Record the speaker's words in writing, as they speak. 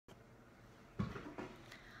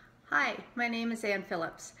Hi, my name is Ann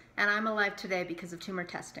Phillips, and I'm alive today because of tumor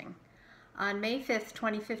testing. On May 5th,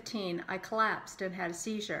 2015, I collapsed and had a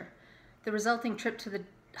seizure. The resulting trip to the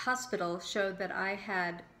hospital showed that I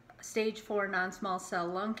had stage 4 non-small cell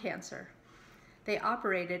lung cancer. They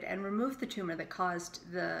operated and removed the tumor that caused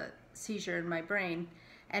the seizure in my brain,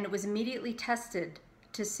 and it was immediately tested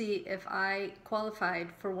to see if I qualified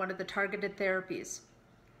for one of the targeted therapies.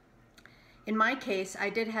 In my case, I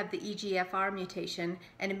did have the EGFR mutation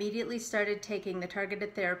and immediately started taking the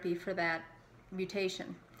targeted therapy for that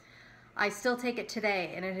mutation. I still take it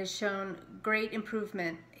today, and it has shown great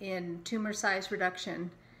improvement in tumor size reduction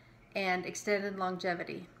and extended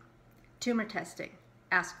longevity. Tumor testing,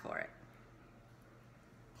 ask for it.